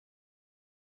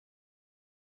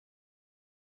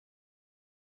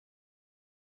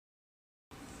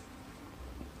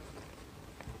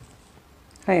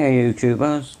Hey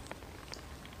YouTubers,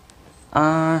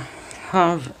 I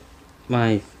have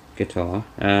my guitar,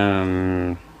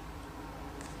 I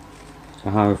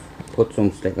have put some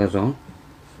stickers on.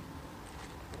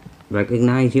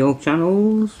 Recognise your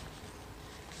channels?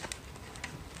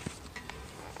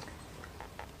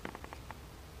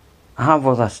 I have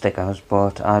other stickers,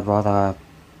 but I'd rather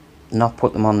not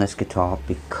put them on this guitar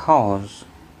because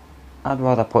I'd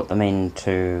rather put them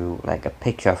into like a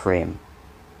picture frame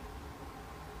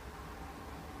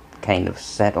kind of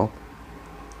setup.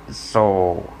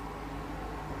 So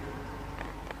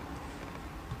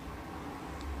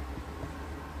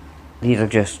these are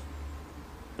just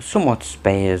somewhat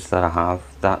spares that I have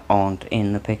that aren't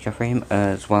in the picture frame,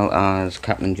 as well as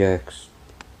Captain Jerk's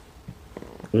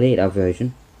later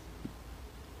version.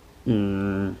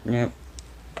 Yep.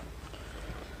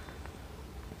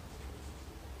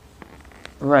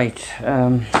 Right,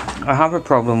 I have a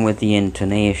problem with the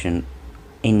intonation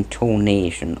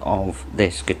of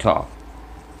this guitar.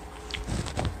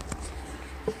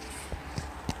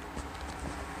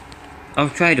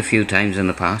 I've tried a few times in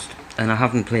the past, and I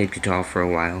haven't played guitar for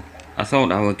a while. I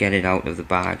thought I would get it out of the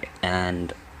bag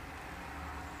and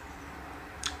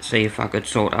see if I could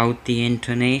sort out the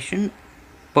intonation,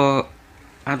 but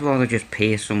I'd rather just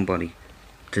pay somebody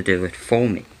to do it for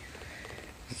me.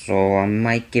 So I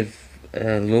might give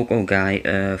a local guy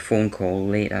a phone call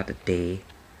later today,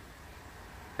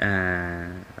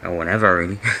 or whenever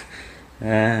really,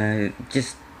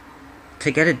 just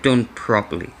to get it done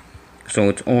properly, so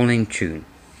it's all in tune.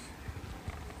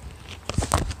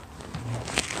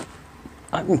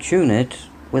 I can tune it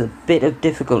with a bit of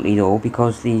difficulty though,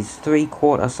 because these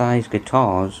 3/4 size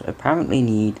guitars apparently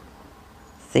need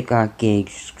thicker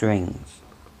gauge strings.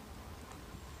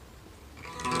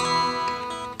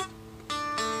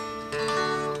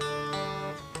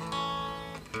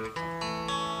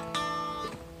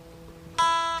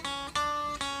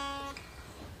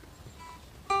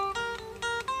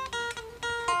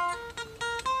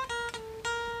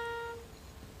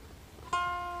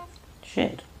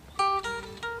 Shit.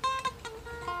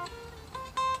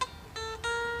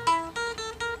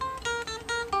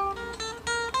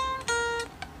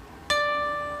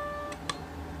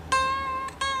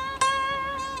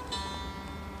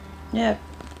 Yeah,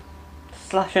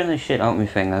 slashing the shit out of my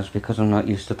fingers because I'm not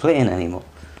used to playing anymore.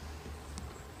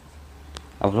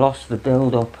 I've lost the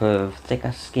build-up of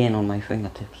thicker skin on my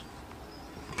fingertips.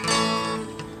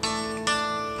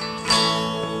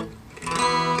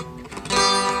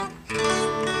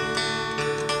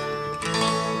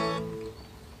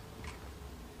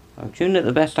 I've tuned it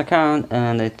the best I can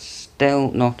and it's still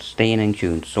not staying in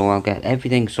tune, so I'll get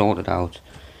everything sorted out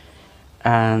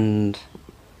and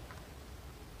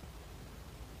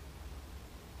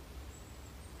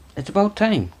it's about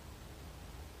time,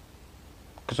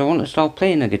 because I want to start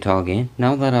playing the guitar again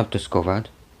now that I've discovered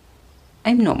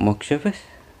I'm not much of it.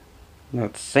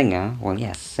 Not singer, well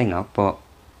yes, singer, but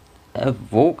a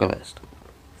vocalist.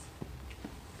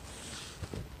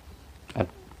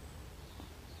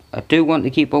 I do want to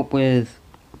keep up with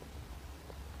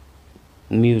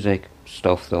music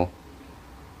stuff though.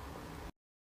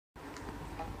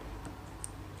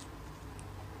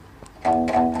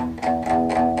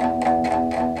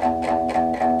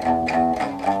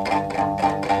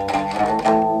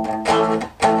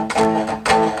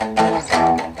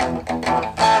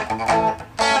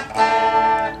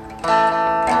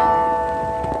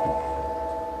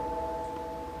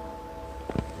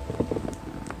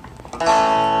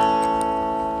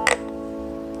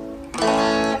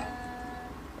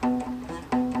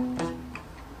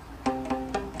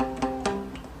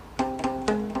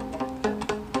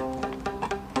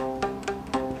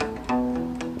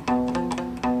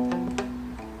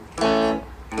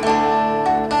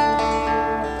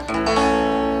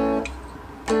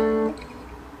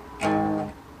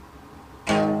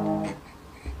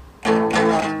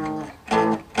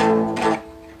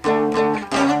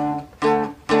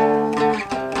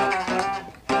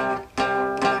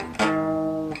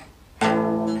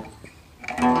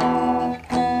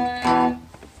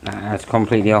 That's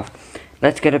completely off.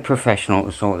 Let's get a professional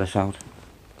to sort this out.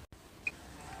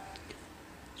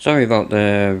 Sorry about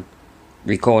the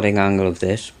recording angle of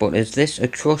this, but is this a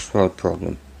truss rod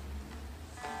problem?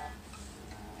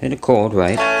 Hit a chord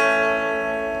right.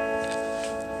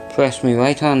 Press my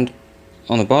right hand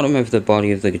on the bottom of the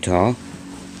body of the guitar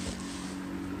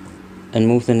and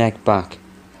move the neck back.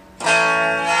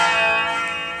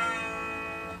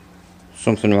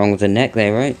 Something wrong with the neck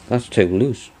there, right? That's too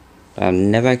loose. I've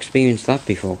never experienced that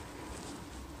before.